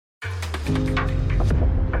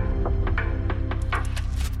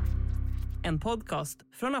En podcast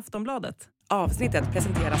från Aftonbladet. Avsnittet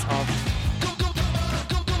presenteras av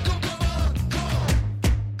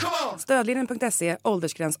stödlinjen.se,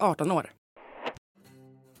 åldersgräns 18 år.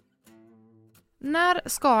 När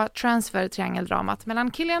ska transfer-triangeldramat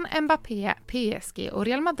mellan Kylian Mbappé, PSG och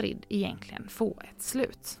Real Madrid egentligen få ett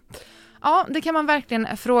slut? Ja, det kan man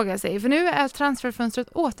verkligen fråga sig, för nu är transferfönstret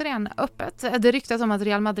återigen öppet. Det ryktas om att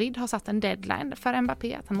Real Madrid har satt en deadline för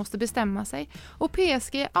Mbappé, att han måste bestämma sig. Och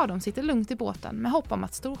PSG, ja, de sitter lugnt i båten med hopp om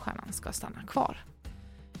att storstjärnan ska stanna kvar.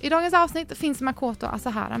 I dagens avsnitt finns Makoto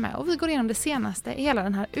Asahara med och vi går igenom det senaste i hela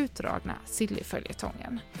den här utdragna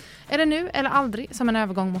silly-följetongen. Är det nu eller aldrig som en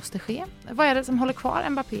övergång måste ske? Vad är det som håller kvar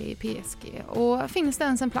Mbappé i PSG? Och finns det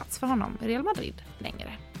ens en plats för honom i Real Madrid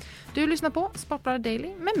längre? Du lyssnar på Sportbladet Daily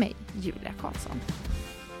med mig, Julia Karlsson.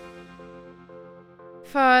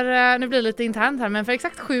 För, nu blir det lite internt här, men för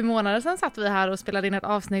exakt 7 månader sedan satt vi här och spelade in ett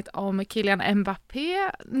avsnitt om Kylian Mbappé.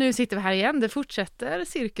 Nu sitter vi här igen, det fortsätter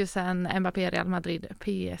cirkusen Mbappé, Real Madrid,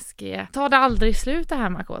 PSG. Tar det aldrig slut det här,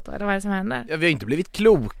 Makoto? Eller vad är det som händer? Ja, vi har inte blivit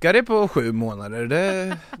klokare på 7 månader,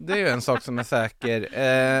 det är ju en sak som är säker.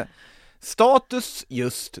 Status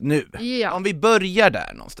just nu. Ja. Om vi börjar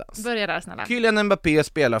där någonstans. Börja där snälla. Kylian Mbappé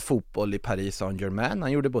spelar fotboll i Paris Saint-Germain.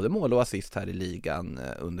 Han gjorde både mål och assist här i ligan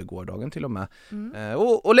under gårdagen till och med.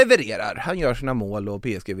 Och levererar. Han gör sina mål och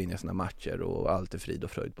PSG vinner sina matcher och allt är frid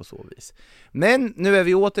och fröjd på så vis. Men nu är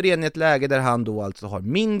vi återigen i ett läge där han då alltså har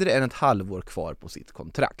mindre än ett halvår kvar på sitt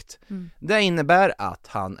kontrakt. Det innebär att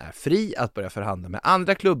han är fri att börja förhandla med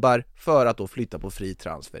andra klubbar för att då flytta på fri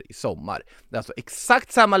transfer i sommar. Det är alltså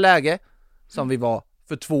exakt samma läge som vi var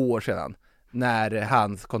för 2 år sedan när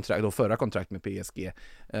hans kontrakt, då förra kontrakt med PSG,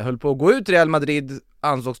 höll på att gå ut. Real Madrid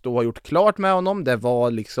ansågs då ha gjort klart med honom. Det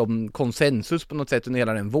var liksom konsensus på något sätt under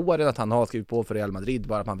hela den våren att han har skrivit på för Real Madrid,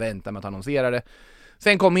 bara att man väntar med att annonsera det.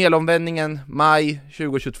 Sen kom helomvändningen, maj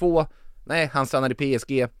 2022. Nej, han stannade i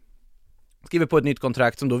PSG. Skriver på ett nytt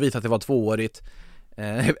kontrakt som då visade sig vara 2-årigt,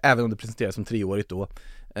 även om det presenterades som 3-årigt då.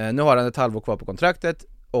 Nu har han ett halvår kvar på kontraktet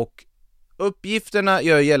och uppgifterna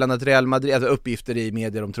gör gällande att Real Madrid, alltså uppgifter i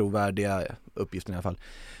medier om trovärdiga uppgifter i alla fall,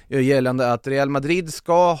 gör gällande att Real Madrid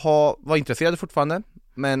ska vara intresserade fortfarande,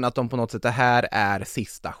 men att de på något sätt, det här är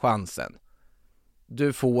sista chansen.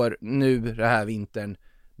 Du får nu den här vintern,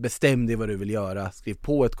 bestäm dig vad du vill göra, skriv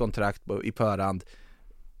på ett kontrakt i förhand,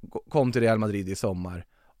 kom till Real Madrid i sommar.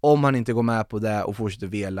 Om han inte går med på det och fortsätter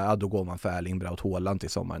vela, då går man för Erling Braut Haaland till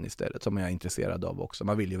sommaren istället, som jag är intresserad av också.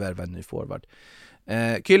 Man vill ju värva en ny forward.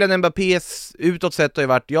 Kylian Mbappés utåt sett har ju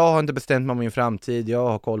varit, jag har inte bestämt mig om min framtid, jag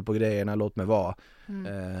har koll på grejerna, låt mig vara.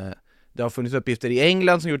 Det har funnits uppgifter i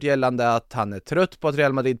England som gjort gällande att han är trött på att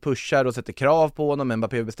Real Madrid pushar och sätter krav på honom.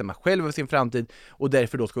 Mbappé vill bestämma själv över sin framtid och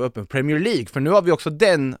därför då ska vara öppen Premier League. För nu har vi också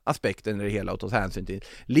den aspekten i det hela att ta hänsyn till.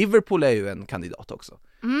 Liverpool är ju en kandidat också.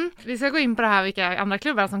 Vi ska gå in på det här, vilka andra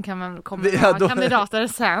klubbar som kan komma vara kandidater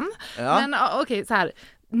sen. Ja. Men okej, så här.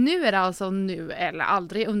 Nu är det alltså nu eller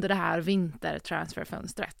aldrig under det här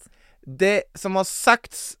vintertransferfönstret. Det som har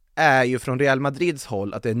sagts är ju från Real Madrids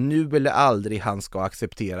håll att det är nu eller aldrig han ska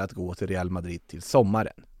acceptera att gå till Real Madrid till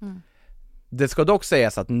sommaren. Det ska dock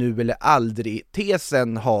sägas att nu eller aldrig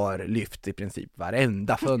tesen har lyft i princip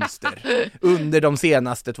varenda fönster under de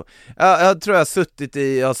senaste 2. Jag tror jag har suttit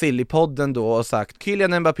i Silly-podden då och sagt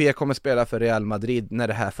Kylian Mbappé kommer spela för Real Madrid när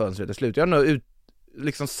det här fönstret är slut. Jag har nog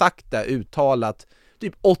liksom sagt det, uttalat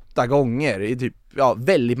typ 8 gånger i typ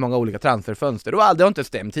väldigt många olika transferfönster och aldrig har inte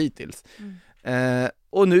stämt hittills.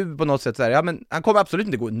 Och nu på något sätt så här, men han kommer absolut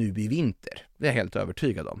inte gå nu i vinter. Det är jag helt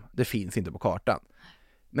övertygad om. Det finns inte på kartan.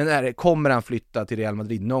 Men kommer han flytta till Real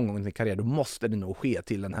Madrid någon gång i sin karriär, då måste det nog ske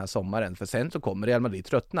till den här sommaren. För sen så kommer Real Madrid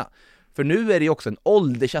tröttna. För nu är det ju också en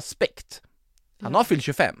åldersaspekt. Han har fyllt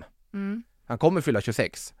 25. Han kommer fylla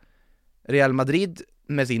 26. Real Madrid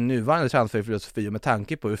med sin nuvarande transferfilosofi och med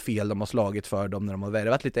tanke på hur fel de har slagit för dem när de har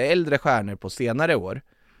värvat lite äldre stjärnor på senare år,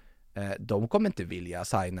 de kommer inte vilja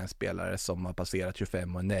signa en spelare som har passerat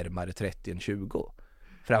 25 och närmare 30 än 20.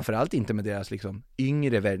 Framförallt inte med deras liksom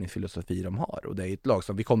yngre värvningsfilosofi de har. Och det är ett lag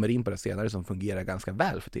som vi kommer in på det senare som fungerar ganska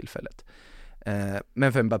väl för tillfället.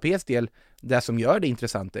 Men för Mbappés del, det som gör det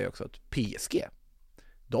intressant är också att PSG,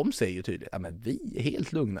 de säger ju tydligt att vi är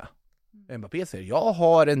helt lugna. Mbappé säger, jag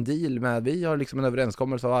har en deal med, vi har liksom en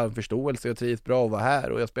överenskommelse och har en förståelse, jag trivs bra att vara här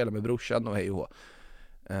och jag spelar med brorsan och hej och hå.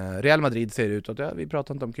 Real Madrid ser ut att vi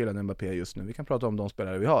pratar inte om Kylian Mbappé just nu, vi kan prata om de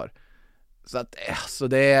spelare vi har. Så att alltså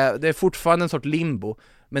det är fortfarande en sorts limbo.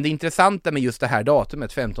 Men det intressanta med just det här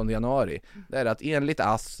datumet, 15 januari, det är att enligt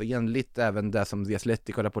enligt även det som The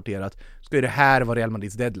Athletic har rapporterat, ska ju det här vara Real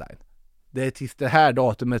Madrids deadline. Det är tills det här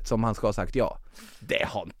datumet som han ska ha sagt ja. Det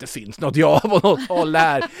har inte synts något ja på något håll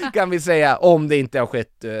här, kan vi säga, om det inte har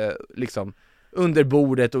skett liksom under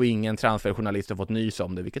bordet och ingen transferjournalist har fått nys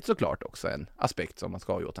om det, vilket såklart också är en aspekt som man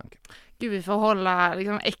ska ha i åtanke. Gud, vi får hålla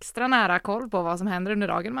liksom extra nära koll på vad som händer under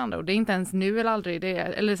dagen med andra. Och det är inte ens nu eller aldrig, det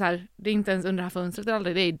är inte ens under det här fönstret eller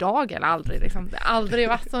aldrig, det är idag eller aldrig. Liksom. Det har aldrig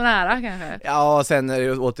varit så nära kanske. Ja, sen är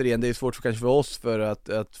det återigen, det är svårt kanske för oss för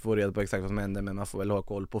att få reda på exakt vad som händer, men man får väl ha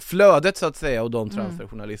koll på flödet så att säga och de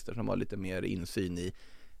transferjournalister som har lite mer insyn i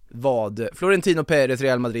vad Florentino Pérez,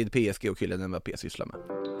 Real Madrid, PSG och Kylian Mbappé sysslar med.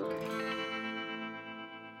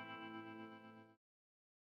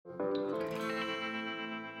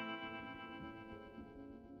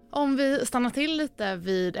 Om vi stannar till lite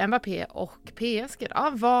vid Mbappé och PSG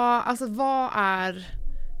då,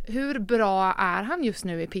 hur bra är han just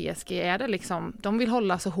nu i PSG? Är det liksom, de vill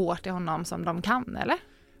hålla så hårt i honom som de kan, eller?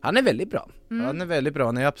 Han är väldigt bra. Han är väldigt bra,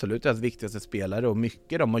 han är absolut deras viktigaste spelare och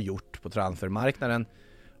mycket de har gjort på transfermarknaden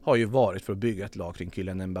har ju varit för att bygga ett lag kring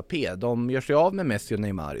Kylian Mbappé. De gör sig av med Messi och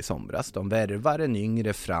Neymar i somras. De värvar en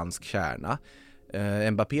yngre fransk kärna.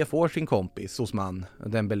 Mbappé får sin kompis Ousmane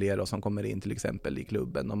Dembélé som kommer in till exempel i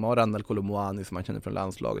klubben. De har Randal Colomouani som man känner från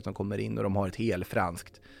landslaget som kommer in och de har ett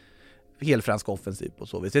helfransk offensiv på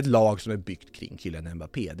så vis. Det är ett lag som är byggt kring Kylian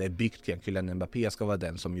Mbappé. Det är byggt kring Kylian Mbappé ska vara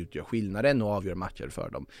den som utgör skillnaden och avgör matcher för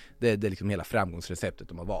dem. Det är liksom hela framgångsreceptet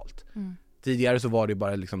de har valt. Tidigare så var det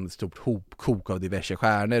bara liksom ett stort hopkok av diverse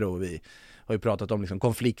stjärnor och vi har ju pratat om liksom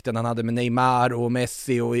konflikten han hade med Neymar och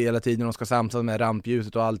Messi och hela tiden de ska samsas med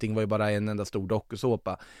rampljuset och allting var ju bara en enda stor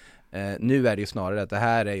dokusåpa. Nu är det ju snarare att det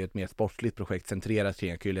här är ju ett mer sportligt projekt centrerat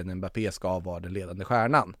kring att Kylian Mbappé ska vara den ledande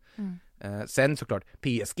stjärnan. Sen såklart,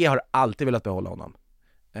 PSG har alltid velat behålla honom.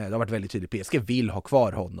 Det har varit väldigt tydligt, PSG vill ha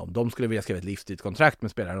kvar honom. De skulle vilja skriva ett livstidskontrakt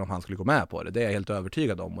med spelaren om han skulle gå med på det. Det är jag helt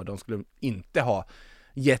övertygad om och de skulle inte ha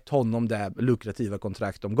gett honom det lukrativa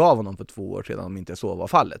kontrakt de gav honom för 2 år sedan om inte så var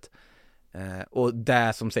fallet. Och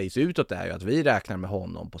det som sägs utåt är ju att vi räknar med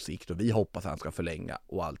honom på sikt och vi hoppas att han ska förlänga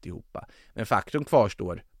och alltihopa. Men faktum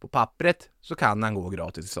kvarstår, på pappret så kan han gå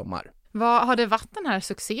gratis i sommar. Vad har det varit den här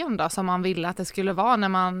succén då som man ville att det skulle vara när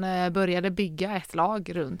man började bygga ett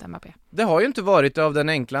lag runt Mbappé? Det har ju inte varit av den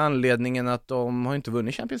enkla anledningen att de har inte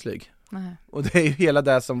vunnit Champions League. Nej. Och det är ju hela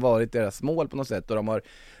det som varit deras mål på något sätt och de har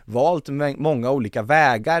valt många olika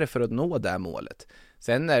vägar för att nå det målet.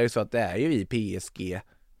 Sen är det så att det är ju i PSG.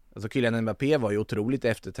 Alltså Kylian Mbappé var ju otroligt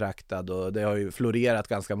eftertraktad och det har ju florerat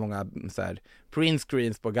ganska många så här print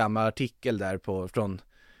screens på gamla artikel där från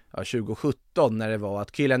 2017 när det var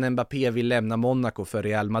att Kylian Mbappé vill lämna Monaco för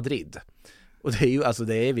Real Madrid. Och det är ju alltså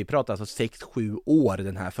vi pratar alltså 6-7 år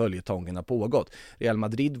den här följetongen har pågått. Real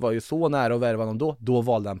Madrid var ju så nära att värva honom då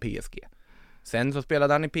valde han PSG. Sen så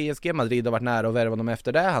spelade han i PSG, Madrid har varit nära att värva honom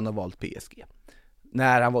efter det, han har valt PSG.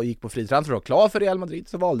 När han gick på fri transfer och klar för Real Madrid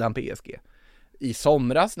så valde han PSG. I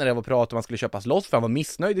somras när det var prat om han skulle köpas loss för han var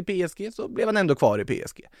missnöjd i PSG så blev han ändå kvar i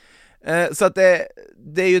PSG. Så att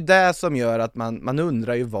det är ju det som gör att man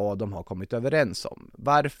undrar ju vad de har kommit överens om.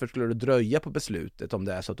 Varför skulle du dröja på beslutet om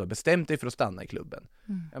det är så att du har bestämt dig för att stanna i klubben?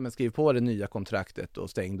 Ja, men skriv på det nya kontraktet och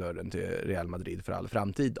stäng dörren till Real Madrid för all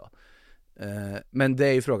framtid då. Men det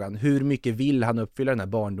är ju frågan, hur mycket vill han uppfylla den här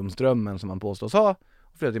barndomsdrömmen som han påstås ha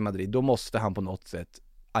och flytta till Madrid? Då måste han på något sätt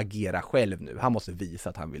agera själv nu. Han måste visa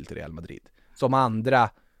att han vill till Real Madrid. Som andra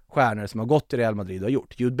stjärnor som har gått till Real Madrid har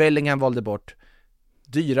gjort. Jude Bellingham valde bort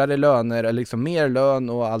dyrare löner eller liksom mer lön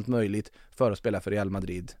och allt möjligt för att spela för Real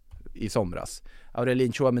Madrid i somras.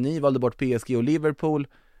 Aurelien Tchouameni valde bort PSG och Liverpool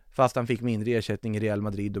fast han fick mindre ersättning i Real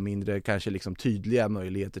Madrid och mindre kanske liksom tydliga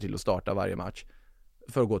möjligheter till att starta varje match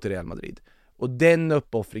för att gå till Real Madrid. Och den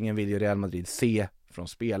uppoffringen vill ju Real Madrid se från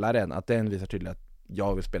spelaren, att den visar tydligt att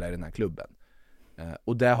jag vill spela i den här klubben.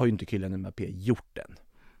 Och det har ju inte Kylian Mbappé gjort än.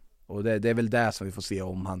 Och det är väl det som vi får se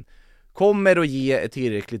om han kommer att ge ett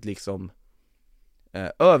tillräckligt liksom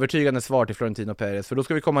övertygande svar till Florentino Pérez. För då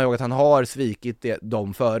ska vi komma ihåg att han har svikit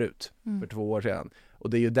dem förut för 2 år sedan. Och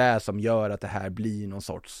det är ju det som gör att det här blir någon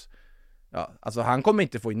sorts... Ja, alltså han kommer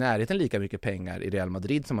inte få i närheten lika mycket pengar i Real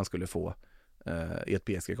Madrid som man skulle få i ett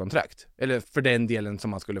PSG-kontrakt. Eller för den delen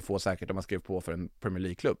som man skulle få säkert om man skrev på för en Premier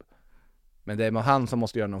League-klubb. Men det är han som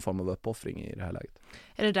måste göra någon form av uppoffring i det här läget.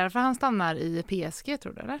 Är det därför han stannar i PSG,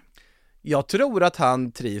 tror du, eller? Jag tror att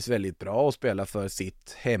han trivs väldigt bra och spelar för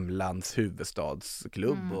sitt hemlands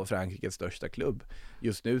huvudstadsklubb och Frankrikes största klubb.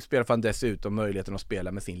 Just nu spelar han dessutom möjligheten att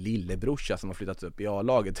spela med sin lillebrorsa som har flyttats upp i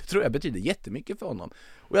A-laget. Det tror jag betyder jättemycket för honom.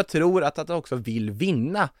 Och jag tror att han också vill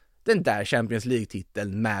vinna den där Champions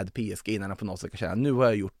League-titeln med PSG innan han på något sätt kan känna nu har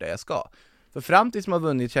jag gjort det jag ska. För fram tills man har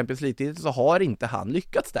vunnit Champions League så har inte han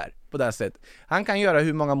lyckats där på det här sättet. Han kan göra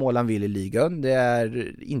hur många mål han vill i ligan. Det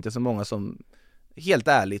är inte så många som, helt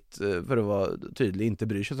ärligt, för att vara tydlig, inte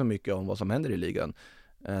bryr sig så mycket om vad som händer i ligan.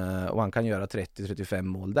 Och han kan göra 30-35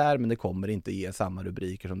 mål där, men det kommer inte ge samma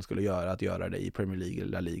rubriker som det skulle göra att göra det i Premier League,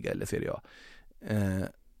 La Liga eller Serie A.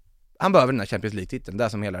 Han behöver den här Champions League-titeln, där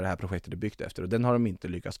som hela det här projektet är byggt efter, och den har de inte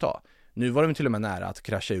lyckats ta. Nu var de till och med nära att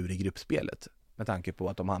krascha ur i gruppspelet med tanke på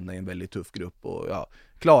att de hamnar i en väldigt tuff grupp och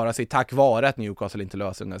klarar sig tack vare att Newcastle inte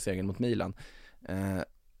löser den här segern mot Milan.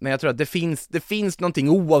 Men jag tror att det finns någonting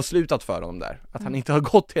oavslutat för honom där. Att han inte har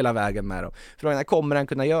gått hela vägen med dem. Frågan är, kommer han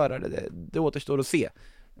kunna göra det? Det återstår att se.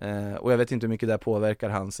 Och jag vet inte hur mycket det påverkar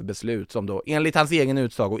hans beslut som då enligt hans egen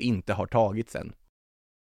utsago inte har tagits än.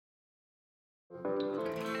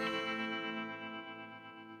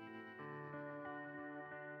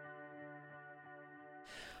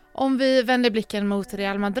 Om vi vänder blicken mot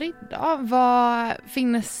Real Madrid då, vad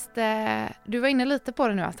finns det, du var inne lite på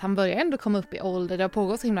det nu att han börjar ändå komma upp i ålder, det har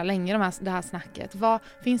pågått så himla länge det här snacket.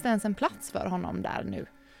 Finns det ens en plats för honom där nu?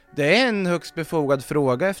 Det är en högst befogad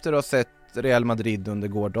fråga efter att ha sett Real Madrid under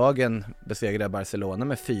gårdagen besegra Barcelona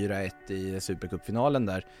med 4-1 i Supercupfinalen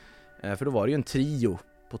där. För då var det ju en trio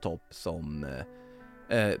på topp som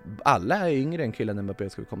alla är yngre än Kylian Mbappé,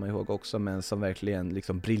 ska vi komma ihåg också, men som verkligen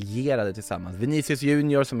liksom briljerade tillsammans. Vinicius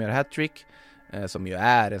Junior som gör hattrick, som ju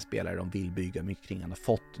är en spelare de vill bygga mycket kring. Han har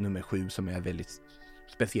fått nummer 7 som är en väldigt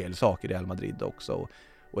speciell sak i Real Madrid också.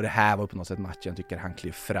 Och det här var på något sätt matchen, jag tycker han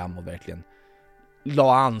klev fram och verkligen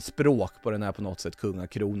la anspråk på den här på något sätt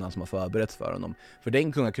kungakronan som har förberetts för honom. För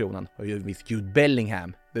den kungakronan har ju viss Jude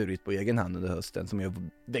Bellingham burit på egen hand under hösten, som ju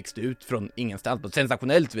växt ut från ingenstans på ett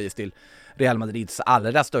sensationellt vis till Real Madrids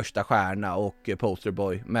allra största stjärna och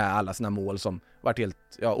posterboy med alla sina mål som varit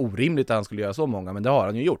helt orimligt att han skulle göra så många, men det har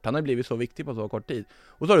han ju gjort. Han har blivit så viktig på så kort tid.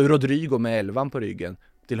 Och så har du Rodrigo med 11 på ryggen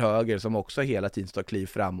till höger som också hela tiden står kliv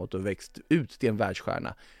framåt och växt ut till en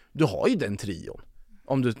världsstjärna. Du har ju den trion.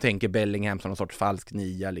 Om du tänker Bellingham som någon sorts falsk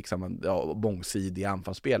nia, liksom mångsidig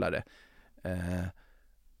anfallsspelare.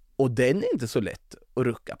 Och den är inte så lätt att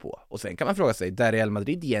rucka på. Och sen kan man fråga sig, där Real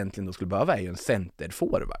Madrid egentligen då skulle behöva är ju en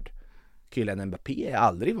centerforward. Kylian Mbappé har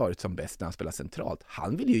aldrig varit som bäst när han spelar centralt.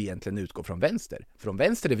 Han vill ju egentligen utgå från vänster. Från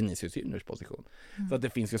vänster är Vinicius Juniors position. Så att det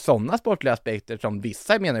finns ju sådana sportliga aspekter som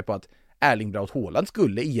vissa menar på att Erling Braut Haaland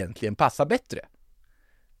skulle egentligen passa bättre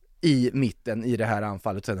i mitten i det här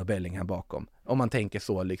anfallet, sen har Bellingham bakom. Om man tänker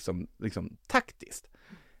så liksom taktiskt.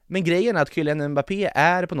 Men grejen är att Kylian Mbappé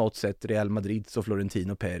är på något sätt Real Madrids och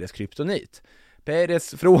Florentino Perez kryptonit.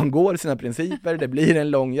 Perez frångår sina principer, det blir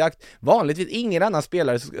en lång jakt. Vanligtvis ingen annan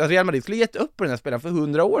spelare, Real Madrid skulle gett upp på den här spelaren för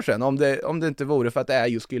 100 år sedan om det inte vore för att det är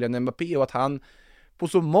just Kylian Mbappé och att han på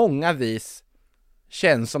så många vis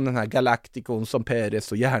känns som den här galaktikon som Perez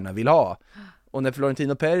så gärna vill ha. Och när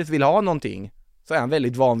Florentino Perez vill ha någonting så är han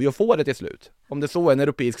väldigt van vid att få det till slut. Om det så är en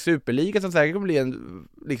europeisk superliga som säkert kommer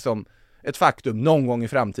bli ett faktum någon gång i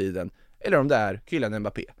framtiden. Eller om det är Kylian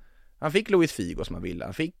Mbappé. Han fick Luis Figo som han ville.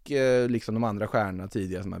 Han fick de andra stjärnorna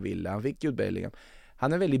tidigare som han ville. Han fick Jude Bellingham.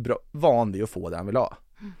 Han är väldigt van vid att få det han vill ha.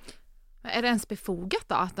 Är det ens befogat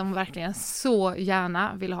då att de verkligen så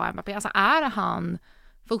gärna vill ha Mbappé? Alltså är han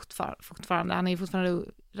fortfarande, han är ju fortfarande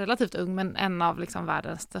relativt ung, men en av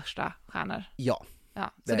världens största stjärnor? Ja.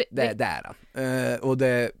 Så det är han. Och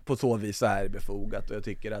det på så vis så är det befogat. Och jag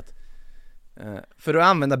tycker att för att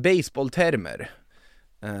använda baseballtermer,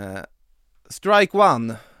 strike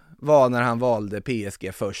one var när han valde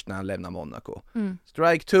PSG först när han lämnade Monaco.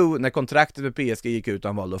 Strike two när kontraktet med PSG gick ut och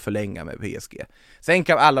han valde att förlänga med PSG. Sen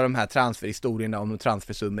kan alla de här transferhistorierna om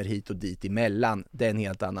transfersummor hit och dit emellan, det är en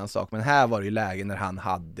helt annan sak. Men här var det ju läge när han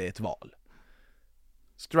hade ett val.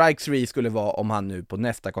 Strike 3 skulle vara om han nu på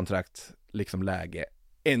nästa kontrakt läge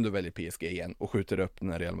ändå väljer PSG igen och skjuter upp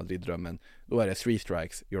den här Real Madrid-drömmen. Då är det 3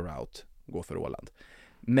 strikes, you're out. Gå för Åland.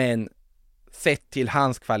 Men sett till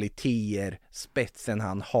hans kvaliteter, spetsen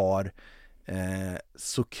han har,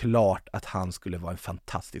 såklart att han skulle vara en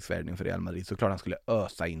fantastisk värvning för Real Madrid. Såklart han skulle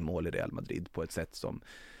ösa in mål i Real Madrid på ett sätt som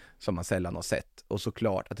man sällan har sett. Och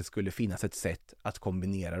såklart att det skulle finnas ett sätt att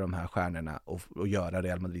kombinera de här stjärnorna och göra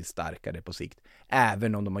Real Madrid starkare på sikt.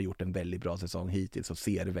 Även om de har gjort en väldigt bra säsong hittills så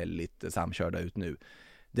ser det väldigt samkörda ut nu.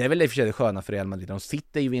 Det är väl i och för sig det sköna för Real Madrid. De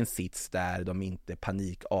sitter ju i en sits där de inte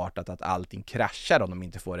panikartat att allting kraschar om de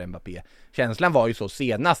inte får Mbappé. Känslan var ju så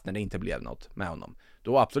senast när det inte blev något med honom.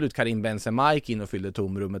 Då absolut Karim Benzema gick in och fyllde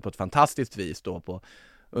tomrummet på ett fantastiskt vis då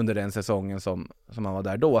under den säsongen som han var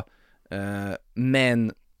där då.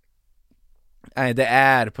 Men det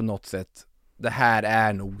är på något sätt, det här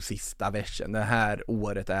är nog sista versen. Det här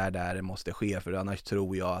året är där det måste ske, för annars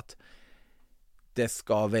tror jag att det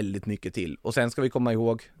ska väldigt mycket till. Och sen ska vi komma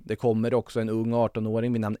ihåg, det kommer också en ung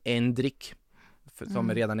 18-åring vid namn Endrik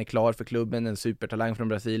som redan är klar för klubben, en supertalang från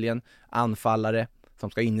Brasilien, anfallare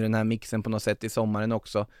som ska in i den här mixen på något sätt i sommaren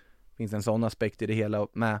också. Finns en sån aspekt i det hela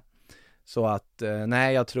med. Så att,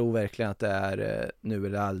 nej, jag tror verkligen att det är nu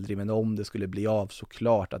eller aldrig, men om det skulle bli av, så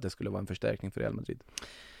klart att det skulle vara en förstärkning för Real Madrid.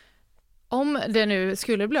 Om det nu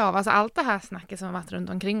skulle bli av, alltså allt det här snacket som har varit runt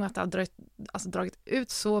omkring, att det har dragit ut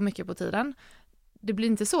så mycket på tiden, det blir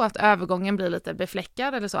inte så att övergången blir lite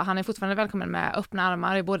befläckad eller så? Han är fortfarande välkommen med öppna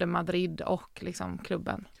armar i både Madrid och liksom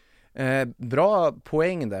klubben. Bra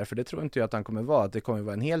poäng där, för det tror inte jag att han kommer vara. Att det kommer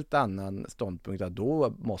vara en helt annan ståndpunkt, att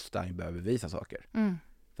då måste han ju behöva visa saker.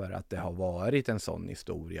 För att det har varit en sån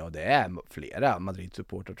historia, och det är flera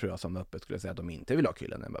Madrid-supporter tror jag som öppet skulle säga att de inte vill ha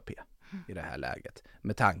Kylian Mbappé i det här läget.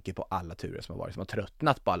 Med tanke på alla turer som har varit, som har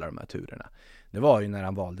tröttnat på alla de här turerna. Det var ju när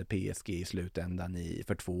han valde PSG i slutändan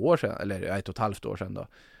för 2 år sedan, eller 1,5 år sedan då.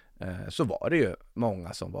 Så var det ju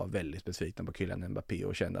många som var väldigt besvikna på Kylian Mbappé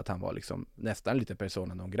och kände att han var liksom nästan lite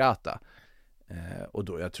persona non grata. Och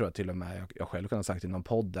då, jag tror att till och med jag själv kan ha sagt i någon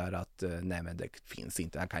podd där att nej, men det finns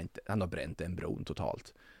inte, han har bränt en bron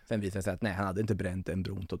totalt. Sen visade det sig att nej, han hade inte bränt en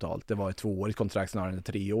bron totalt. Det var ett 2-årigt kontrakt snarare än ett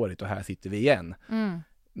 3-årigt, och här sitter vi igen.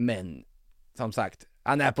 Men som sagt,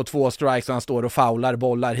 han är på 2 strikes och han står och faular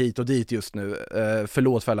bollar hit och dit just nu.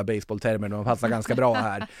 Förlåt för alla baseballtermer, de passar ganska bra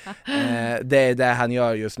här. Det är det han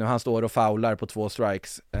gör just nu. Han står och faular på 2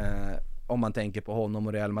 strikes. Om man tänker på honom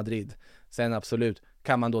och Real Madrid. Sen absolut,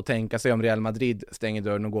 kan man då tänka sig om Real Madrid stänger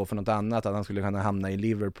dörren och går för något annat, att han skulle kunna hamna i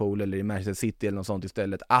Liverpool eller i Manchester City eller något sånt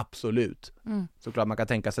istället? Absolut. Såklart man kan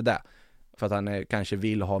tänka sig det. För att han kanske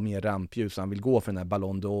vill ha mer rampljus, han vill gå för den här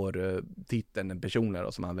Ballon d'Or-titeln, den personen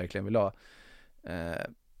då, som han verkligen vill ha.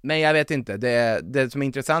 Men jag vet inte, det som är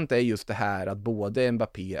intressant är just det här att både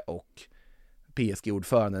Mbappé och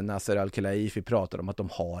PSG-ordföranden Nasser Al-Khelaifi pratar om att de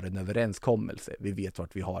har en överenskommelse. Vi vet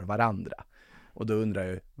vart vi har varandra. Och då undrar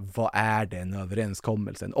jag, vad är den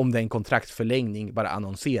överenskommelsen? Om det är en kontraktsförlängning, bara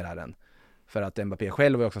annonsera den. För att Mbappé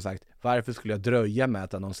själv har också sagt, varför skulle jag dröja med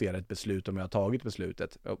att annonsera ett beslut om jag har tagit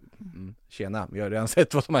beslutet? Tjena, vi har redan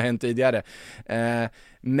sett vad som har hänt tidigare.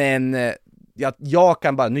 Men jag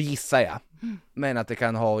kan bara, nu gissar jag, men att det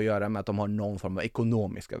kan ha att göra med att de har någon form av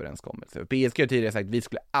ekonomisk överenskommelse. PSG har tidigare sagt, vi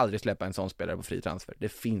skulle aldrig släppa en sån spelare på fri transfer. Det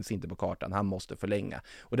finns inte på kartan, han måste förlänga.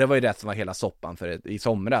 Och det var ju det som var hela soppan för i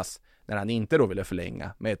somras, när han inte då ville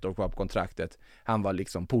förlänga med 1 år kvar på kontraktet. Han var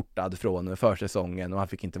liksom portad från försäsongen och han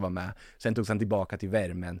fick inte vara med. Sen togs han tillbaka till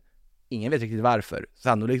värmen. Ingen vet riktigt varför.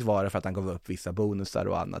 Sannolikt var det för att han gav upp vissa bonusar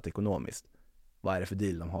och annat ekonomiskt. Vad är det för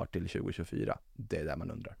deal de har till 2024? Det är där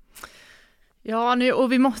man undrar. Ja, nu,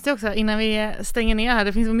 och vi måste också, innan vi stänger ner här,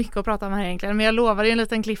 det finns så mycket att prata om här egentligen, men jag lovar ju en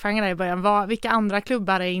liten cliffhanger där i början. Vilka andra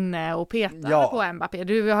klubbar är inne och petar på Mbappé?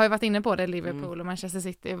 Du har ju varit inne på det, Liverpool och Manchester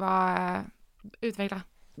City. Utveckla.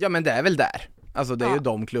 Ja, men det är väl där. Alltså det är ju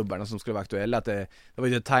de klubbarna som skulle vara aktuella. Att det var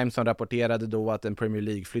ju The Times som rapporterade då att en Premier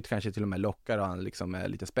League-flytt kanske till och med lockar, och han liksom är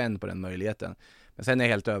lite spänd på den möjligheten. Men sen är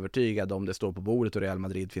jag helt övertygad, om det står på bordet och Real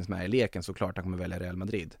Madrid finns med i leken, så klart han kommer välja Real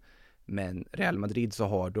Madrid. Men Real Madrid så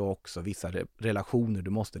har du också vissa relationer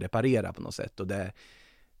du måste reparera på något sätt. Och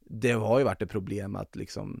det har ju varit ett problem att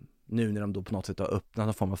liksom, nu när de då på något sätt har öppnat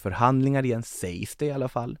någon form av förhandlingar igen, sägs det i alla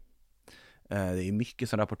fall. Det är mycket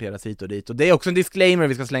som rapporteras hit och dit. Och det är också en disclaimer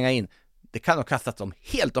vi ska slänga in. Det kan ha kastats om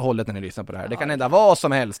helt och hållet när ni lyssnar på det här. Det kan hända vad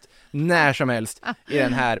som helst, när som helst i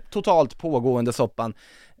den här totalt pågående soppan.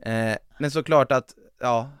 Men såklart att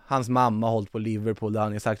hans mamma har hållit på Liverpool, det har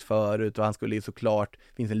han ju sagt förut, och han skulle ju såklart,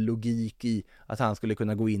 finns en logik i att han skulle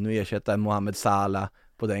kunna gå in och ersätta Mohamed Salah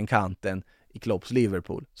på den kanten i Klopps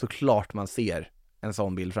Liverpool. Såklart man ser en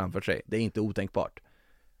sån bild framför sig. Det är inte otänkbart.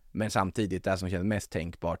 Men samtidigt, det som känns mest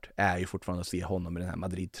tänkbart är ju fortfarande att se honom i den här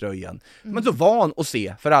Madrid-tröjan. Men så van att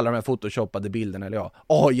se för alla de här photoshoppade bilderna, eller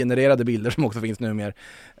AI-genererade bilder som också finns numera,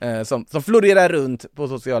 som florerar runt på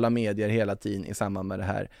sociala medier hela tiden i samband med det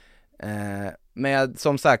här. Men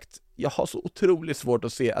som sagt, jag har så otroligt svårt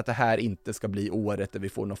att se att det här inte ska bli året där vi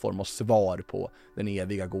får någon form av svar på den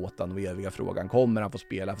eviga gåtan och eviga frågan. Kommer han få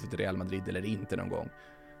spela för sitt Real Madrid eller inte någon gång?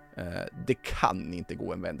 Det kan inte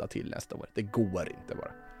gå en vända till nästa år. Det går inte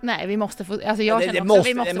bara. Nej, vi måste få, alltså det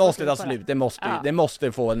måste ta slut. Det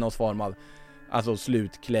måste få någon form av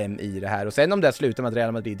slutkläm i det här. Och sen om det slutar med att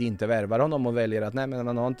Real Madrid inte värvar honom och väljer att nej, men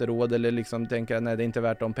man har inte råd, eller liksom tänker att nej, det är inte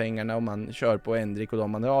värt de pengarna, om man kör på Endrik och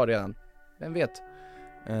de man har redan. Vem vet?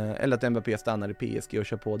 Eller att Mbappé stannar i PSG och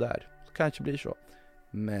kör på där. Så kanske blir så.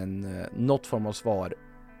 Men något form av svar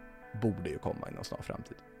borde ju komma i någon snar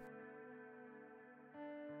framtid.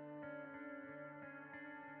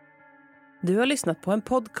 Du har lyssnat på en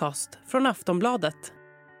podcast från Aftonbladet.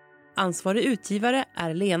 Ansvarig utgivare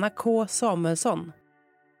är Lena K. Samuelsson.